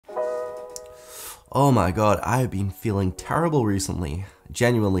Oh my god, I have been feeling terrible recently.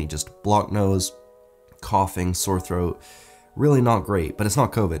 Genuinely, just blocked nose, coughing, sore throat. Really not great, but it's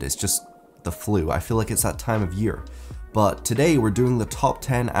not COVID, it's just the flu. I feel like it's that time of year. But today we're doing the top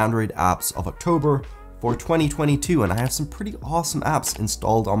 10 Android apps of October for 2022, and I have some pretty awesome apps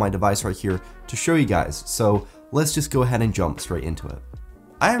installed on my device right here to show you guys. So let's just go ahead and jump straight into it.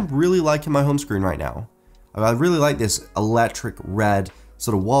 I am really liking my home screen right now. I really like this electric red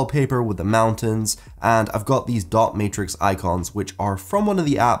sort of wallpaper with the mountains, and I've got these dot matrix icons which are from one of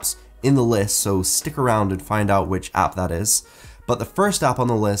the apps in the list, so stick around and find out which app that is. But the first app on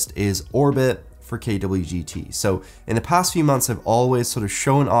the list is Orbit for KWGT. So in the past few months I've always sort of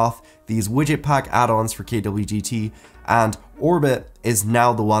shown off these widget pack add-ons for KWGT, and Orbit is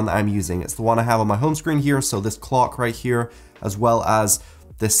now the one that I'm using. It's the one I have on my home screen here, so this clock right here, as well as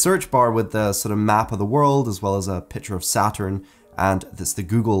this search bar with the sort of map of the world, as well as a picture of Saturn, and that's the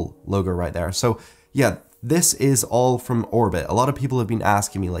Google logo right there. So yeah, this is all from Orbit. A lot of people have been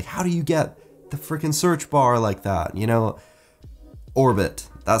asking me, like, how do you get the freaking search bar like that? You know, Orbit,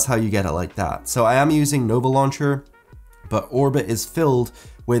 that's how you get it like that. So I am using Nova Launcher, but Orbit is filled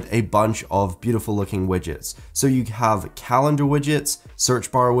with a bunch of beautiful looking widgets. So you have calendar widgets,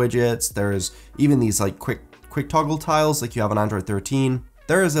 search bar widgets, there's even these like quick toggle tiles like you have on Android 13.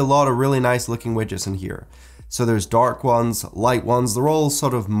 There is a lot of really nice looking widgets in here. So there's dark ones, light ones, they're all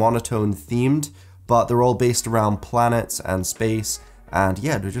sort of monotone themed, but they're all based around planets and space, and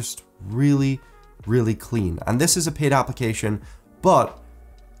yeah, they're just really, really clean. And this is a paid application, but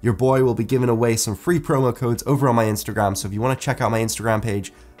your boy will be giving away some free promo codes over on my Instagram, so if you want to check out my Instagram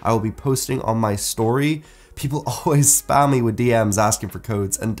page, I will be posting on my story. People always spam me with DMs asking for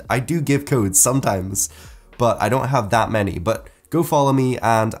codes, and I do give codes sometimes, but I don't have that many. But go follow me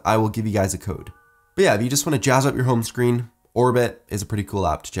and I will give you guys a code. But yeah, if you just want to jazz up your home screen, Orbit is a pretty cool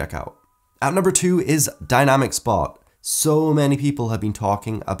app to check out. App number 2 is Dynamic Spot. So many people have been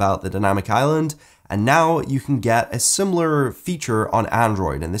talking about the Dynamic Island, and now you can get a similar feature on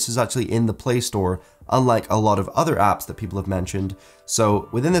Android, and this is actually in the Play Store, unlike a lot of other apps that people have mentioned. So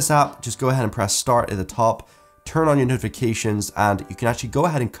within this app, just go ahead and press start at the top, turn on your notifications, and you can actually go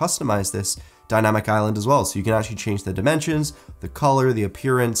ahead and customize this Dynamic Island as well. So you can actually change the dimensions, the color, the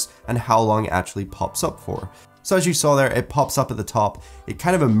appearance, and how long it actually pops up for. So as you saw there, it pops up at the top. It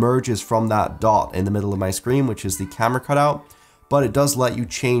kind of emerges from that dot in the middle of my screen, which is the camera cutout, but it does let you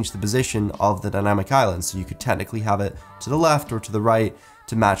change the position of the Dynamic Island. So you could technically have it to the left or to the right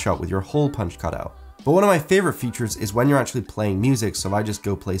to match up with your hole punch cutout. But one of my favorite features is when you're actually playing music. So if I just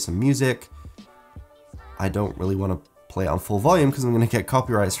go play some music, I don't really want to play it on full volume because I'm going to get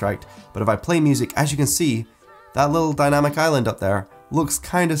copyright striked. But if I play music, as you can see, that little Dynamic Island up there looks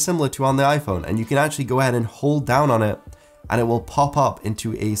kind of similar to on the iPhone, and you can actually go ahead and hold down on it and it will pop up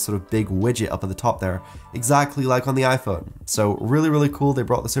into a sort of big widget up at the top there, exactly like on the iPhone. So really, really cool. They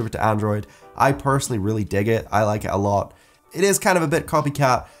brought this over to Android. I personally really dig it. I like it a lot. It is kind of a bit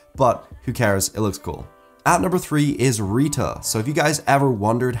copycat, but who cares? It looks cool. App number 3 is Rita. So if you guys ever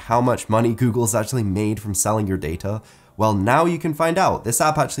wondered how much money Google's actually made from selling your data, well, now you can find out. This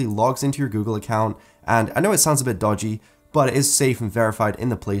app actually logs into your Google account, and I know it sounds a bit dodgy, but it is safe and verified in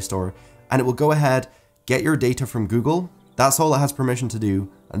the Play Store, and it will go ahead, get your data from Google. That's all it has permission to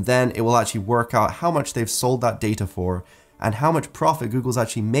do, and then it will actually work out how much they've sold that data for and how much profit Google's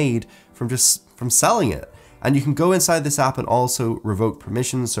actually made from selling it. And you can go inside this app and also revoke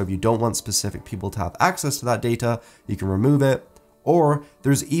permissions, so if you don't want specific people to have access to that data, you can remove it. Or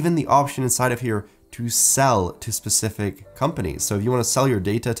there's even the option inside of here to sell to specific companies. So if you want to sell your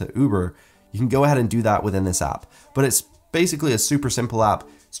data to Uber, you can go ahead and do that within this app. But it's basically a super simple app.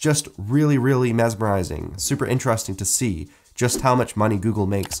 It's just really, really mesmerizing, super interesting to see just how much money Google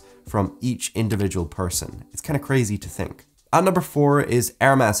makes from each individual person. It's kind of crazy to think. App number 4 is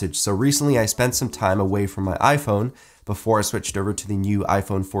AirMessage. So recently I spent some time away from my iPhone before I switched over to the new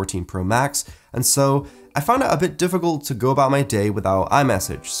iPhone 14 Pro Max. And so I found it a bit difficult to go about my day without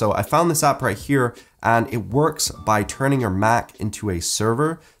iMessage. So I found this app right here, and it works by turning your Mac into a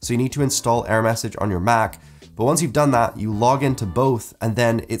server. So you need to install AirMessage on your Mac. But once you've done that, you log into both, and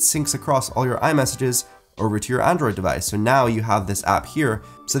then it syncs across all your iMessages over to your Android device. So now you have this app here.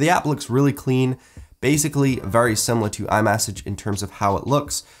 So the app looks really clean, basically very similar to iMessage in terms of how it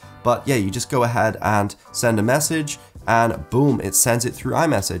looks. But yeah, you just go ahead and send a message, and boom, it sends it through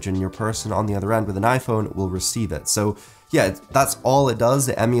iMessage, and your person on the other end with an iPhone will receive it. So yeah, that's all it does.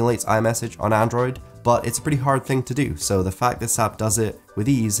 It emulates iMessage on Android, but it's a pretty hard thing to do. So the fact this app does it with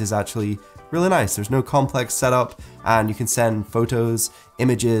ease is actually really nice. There's no complex setup, and you can send photos,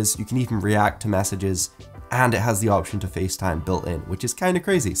 images, you can even react to messages and it has the option to FaceTime built in, which is kind of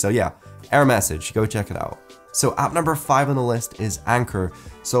crazy. So yeah, error message, go check it out. So app number 5 on the list is Anchor.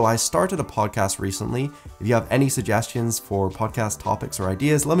 So I started a podcast recently. If you have any suggestions for podcast topics or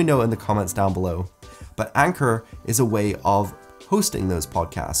ideas, let me know in the comments down below. But Anchor is a way of hosting those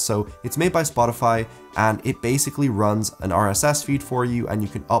podcasts. So it's made by Spotify, and it basically runs an RSS feed for you, and you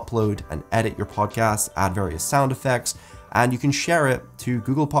can upload and edit your podcast, add various sound effects, and you can share it to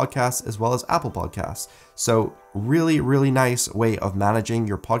Google Podcasts as well as Apple Podcasts. So really, really nice way of managing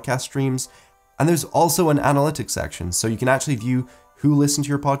your podcast streams. And there's also an analytics section, so you can actually view who listened to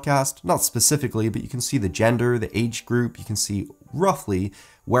your podcast, not specifically, but you can see the gender, the age group, you can see roughly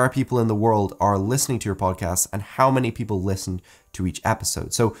where people in the world are listening to your podcast and how many people listened to each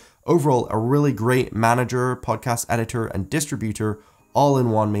episode. So overall, a really great manager, podcast editor, and distributor, all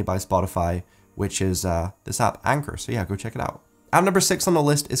in one, made by Spotify, which is this app Anchor. So yeah, go check it out. App number 6 on the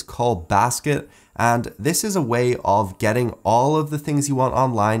list is called Basket, and this is a way of getting all of the things you want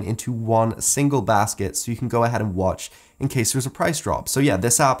online into one single basket so you can go ahead and watch in case there's a price drop. So yeah,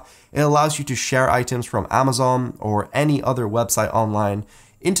 this app, it allows you to share items from Amazon or any other website online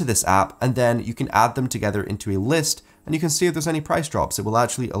into this app, and then you can add them together into a list, and you can see if there's any price drops. It will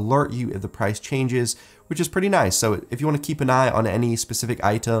actually alert you if the price changes, which is pretty nice. So if you want to keep an eye on any specific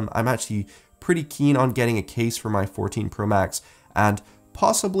item, I'm actually pretty keen on getting a case for my 14 Pro Max, and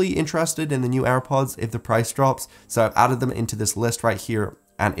possibly interested in the new AirPods if the price drops. So I've added them into this list right here,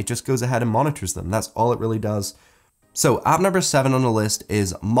 and it just goes ahead and monitors them. That's all it really does. So app number 7 on the list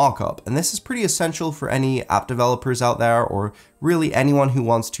is Mockup, and this is pretty essential for any app developers out there, or really anyone who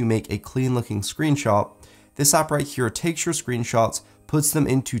wants to make a clean looking screenshot. This app right here takes your screenshots, puts them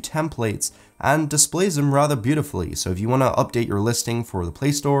into templates, and displays them rather beautifully. So if you want to update your listing for the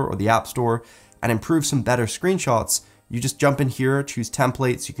Play Store or the App Store and improve some better screenshots, you just jump in here, choose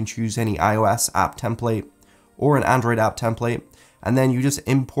templates. You can choose any iOS app template or an Android app template, and then you just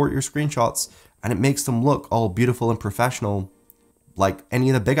import your screenshots, and it makes them look all beautiful and professional like any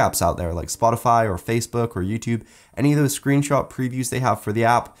of the big apps out there, like Spotify or Facebook or YouTube. Any of those screenshot previews they have for the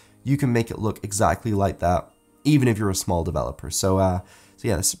app, you can make it look exactly like that, even if you're a small developer. So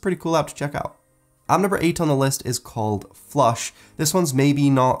yeah, this is a pretty cool app to check out. App number 8 on the list is called Flush. This one's maybe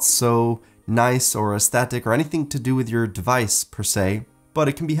not so nice or aesthetic or anything to do with your device per se, but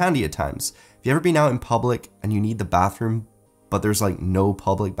it can be handy at times. Have you ever been out in public and you need the bathroom, but there's like no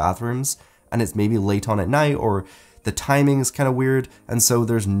public bathrooms, and it's maybe late on at night, or the timing is kind of weird, and so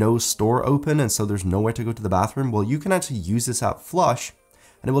there's no store open, and so there's nowhere to go to the bathroom? Well, you can actually use this app Flush,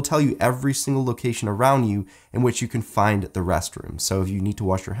 and it will tell you every single location around you in which you can find the restroom. So if you need to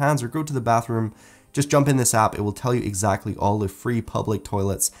wash your hands or go to the bathroom, just jump in this app. It will tell you exactly all the free public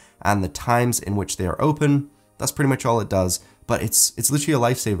toilets and the times in which they are open. That's pretty much all it does, but it's literally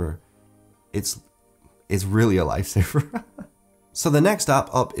a lifesaver. It's really a lifesaver. So the next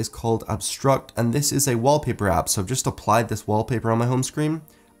app up is called Obstruct, and this is a wallpaper app. So I've just applied this wallpaper on my home screen.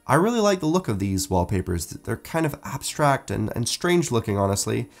 I really like the look of these wallpapers. They're kind of abstract and strange looking,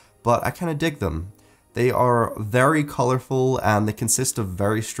 honestly, but I kind of dig them. They are very colorful, and they consist of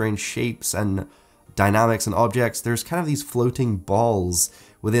very strange shapes and dynamics and objects. There's kind of these floating balls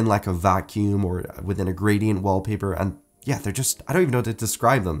within like a vacuum or within a gradient wallpaper, and yeah, they're just, I don't even know how to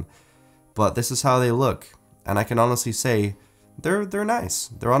describe them, but this is how they look, and I can honestly say they're nice.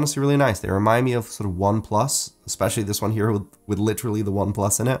 They're honestly really nice. They remind me of sort of OnePlus, especially this one here with literally the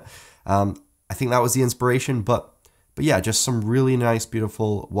OnePlus in it. I think that was the inspiration, but yeah, just some really nice,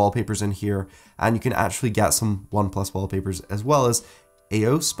 beautiful wallpapers in here, and you can actually get some OnePlus wallpapers as well as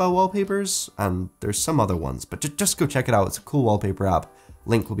Aospa wallpapers, and there's some other ones, but just go check it out. It's a cool wallpaper app.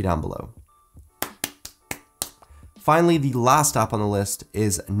 Link will be down below. Finally, the last app on the list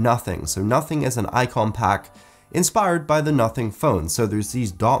is Nothing. So Nothing is an icon pack inspired by the Nothing phone. So there's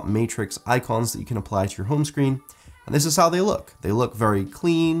these dot matrix icons that you can apply to your home screen, and this is how they look. They look very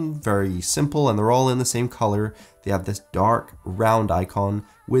clean, very simple, and they're all in the same color. They have this dark round icon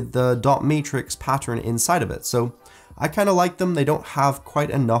with the dot matrix pattern inside of it. So I kind of like them. They don't have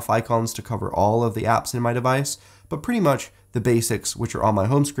quite enough icons to cover all of the apps in my device, but pretty much the basics, which are on my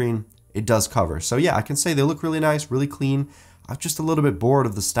home screen, it does cover. So yeah, I can say they look really nice, really clean. I'm just a little bit bored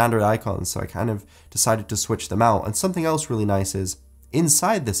of the standard icons, so I kind of decided to switch them out. And something else really nice is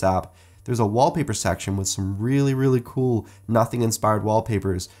inside this app, there's a wallpaper section with some really, really cool Nothing inspired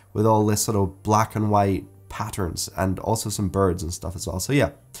wallpapers with all this sort of black and white patterns, and also some birds and stuff as well. So yeah,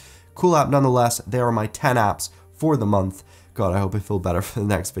 cool app nonetheless. They are my 10 apps for the month. God, I hope I feel better for the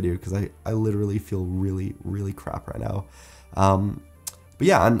next video, because I literally feel really, really crap right now. But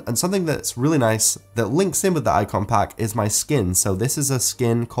yeah, and something that's really nice that links in with the icon pack is my skin. So this is a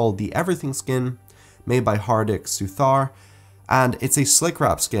skin called the Everything skin. made by Hardik Suthar, and it's a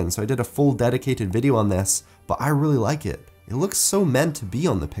Slickwrap skin, so I did a full dedicated video on this, but I really like it. It looks so meant to be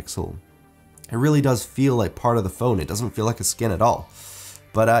on the Pixel. It really does feel like part of the phone. It doesn't feel like a skin at all.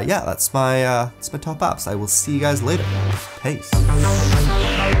 But yeah, that's my top apps. I will see you guys later. Peace.